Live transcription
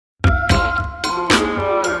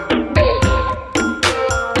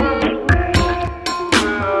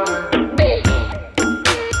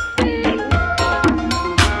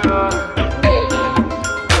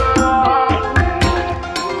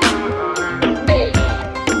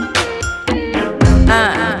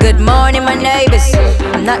morning, my neighbors.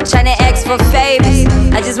 I'm not trying to ask for favors.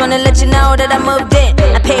 I just wanna let you know that I moved in.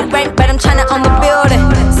 I pay rent, but I'm trying to own the building.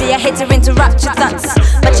 See, I hate to interrupt your thoughts,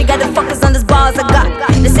 but you gotta focus on these bars I got.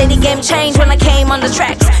 They say the game changed when I came on the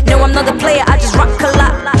tracks. No, I'm not a player, I just rock a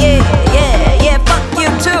lot. Yeah, yeah, yeah, fuck you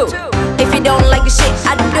too. If you don't like the shit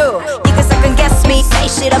I do, you can second guess me, say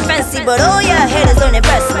shit I'm fancy, but all your haters don't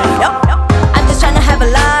impress me. Nope. I'm just trying to have a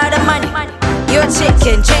lot of money. Your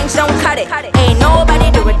chicken, change don't cut it. Ain't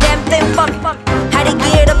nobody do a damn thing for me. Had to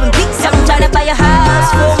get up and beat. I'm trying to buy a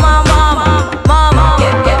house for my mama, mama.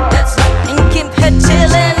 Yeah, yeah, that's right. And keep her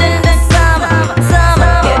chillin' in the summer,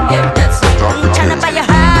 summer. Yeah, yeah, that's right. I'm trying to buy a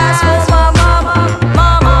house for my mama,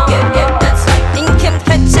 mama. Yeah, yeah, that's right. And keep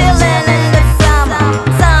her chillin' in the summer,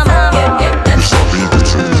 summer. Yeah, yeah, that's right.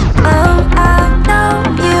 Oh, I know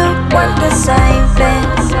you want the same thing.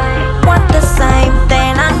 Want the same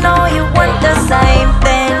thing. I know you want the same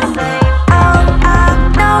thing. Oh, I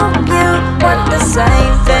know you want the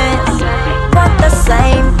same thing. Want the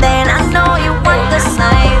same thing. I know you want the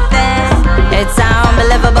same thing. It's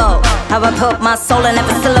unbelievable how I put my soul in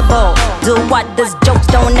every syllable. Do what these jokes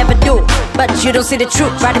don't ever do, but you don't see the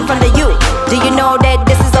truth right in front of you. Do you know that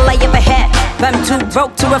this is all I ever had? I'm too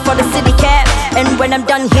broke to afford a city cab, and when I'm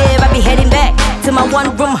done here I'll be heading back to my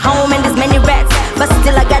one-room home and there's many rats. But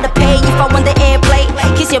still I gotta pay if I want the airplay.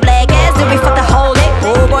 Kiss your black ass, do we for the whole day?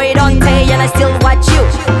 Oh boy, don't pay and I still watch you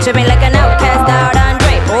treat me like an outcast out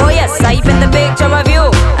Andre. Oh yes, I paint the picture of you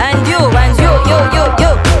and you and you.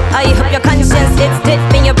 I hope your conscience it's deep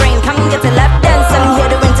in your brain. Come get a lap dance, I'm here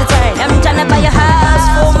to entertain. I'm tryna buy a house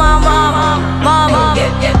for my mama, mama.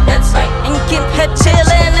 Yeah, yeah, that's right. And keep her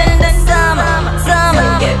chillin' in the summer,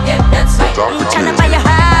 summer. Yeah, yeah, that's right. I'm tryna buy a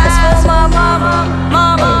house for my mama,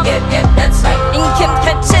 mama. Yeah, yeah, that's right. And keep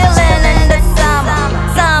her chillin' in the summer,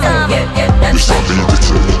 summer. Yeah, yeah, that's right.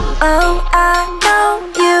 Oh, I know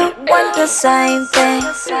you want the same thing.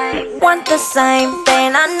 Want the same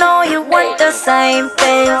thing. I know you want the same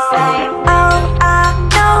thing. Oh, I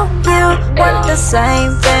know you want the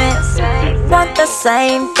same thing. Want the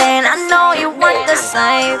same thing. I know you want the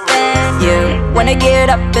same thing. You wanna get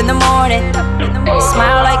up in the morning,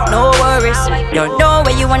 smile like no worries. Don't know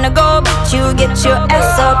where you wanna go, but you get your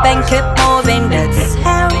ass up and keep moving. That's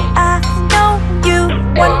how I know you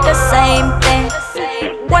want the same thing.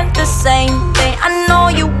 Want the same thing. I know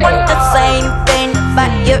you want the same thing, but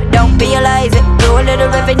you don't realize it. Your little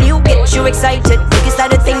revenue gets you excited. Make you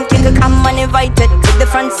start to think you could come uninvited to the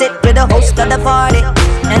front seat with the host of the party.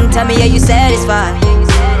 And tell me, are you satisfied?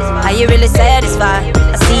 Are you really satisfied?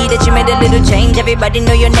 I see that you made a little change. Everybody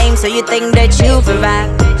know your name, so you think that you've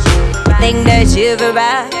arrived. You think that you've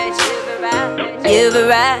arrived. You've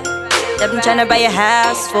arrived. I'm tryna buy a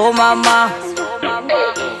house for my mom.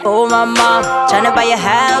 For my mom, tryna buy a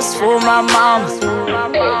house for my mom.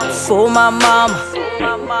 For my mom.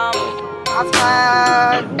 After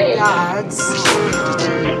that,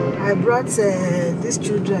 I brought these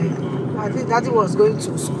children. I think Daddy was going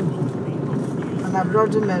to school, and I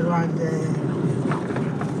brought them around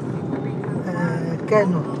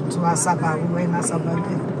Keno to Asaba. We were in Asaba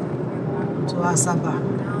then, to Asaba.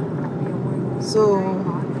 So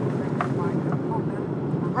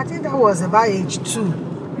I think that was about age 2.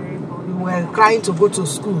 We were trying to go to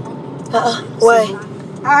school. Why?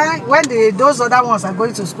 When those other ones are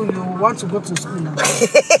going to school, you want to go to school now. So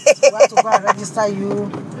we have to go and register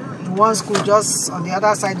you in one school just on the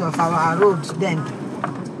other side of our road then.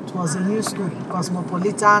 It was a new school,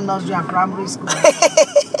 Cosmopolitan Nursery and Primary School.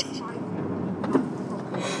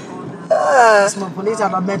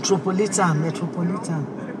 Cosmopolitan or Metropolitan.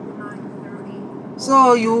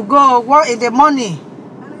 So you go in the morning,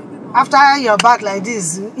 after your bag like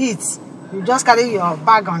this, you eat. You just carry your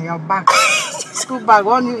bag on your back. School bag,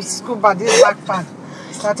 one school bag, this backpack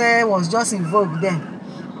was just in vogue then.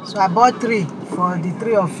 So I bought 3 for the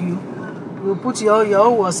 3 of you. You put your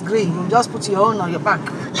own was green. You just put your own on your back.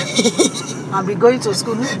 I'll be going to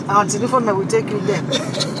school until Uniform will take you there.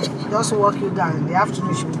 Just walk you down. In the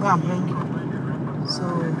afternoon, she will go and bring you. So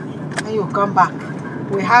when you come back,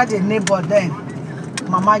 we had a neighbor then,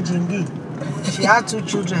 Mama Jingi. She had 2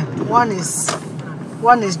 children. One is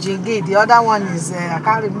Jingi, the other one is I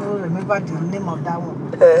can't remember the name of that one.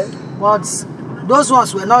 But those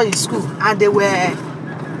ones were not in school, and they were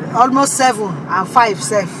almost 7 and 5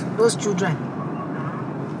 safe. Those children.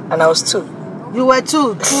 And I was 2. You were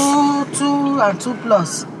 2 and 2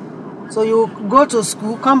 plus. So you go to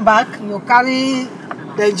school, come back, you carry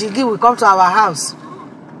the Jingi will come to our house.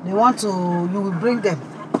 They want to, you will bring them.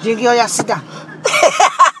 Jingi, oh yeah, sit down.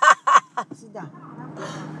 Sit down.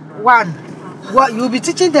 1. What you will be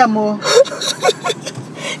teaching them more.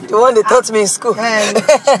 The one they taught me in school. You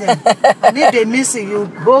teach them. And if they miss it, you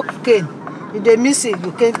go cane. If they miss it,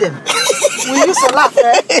 you cane them. We used to laugh,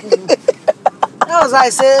 eh? That was why I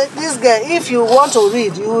say, this girl, if you want to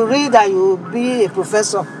read, you read and you be a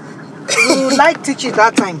professor. You like teaching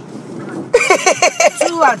that time. 2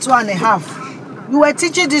 and 2.5. You were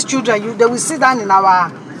teaching these children. They will sit down in our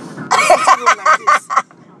room like this.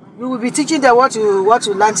 You will be teaching them what you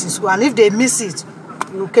learned in school, and if they miss it,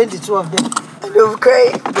 you cane the 2 of them. And they will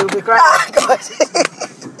cry. They will be crying. Ah, God.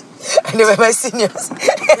 And they were my seniors.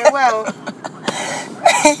 They will.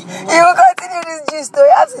 You will continue this gist story.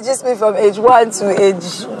 You have to gist me from age 1 to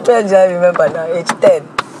age, when do I remember now? Age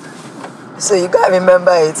 10. So you can't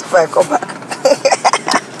remember it if I come back.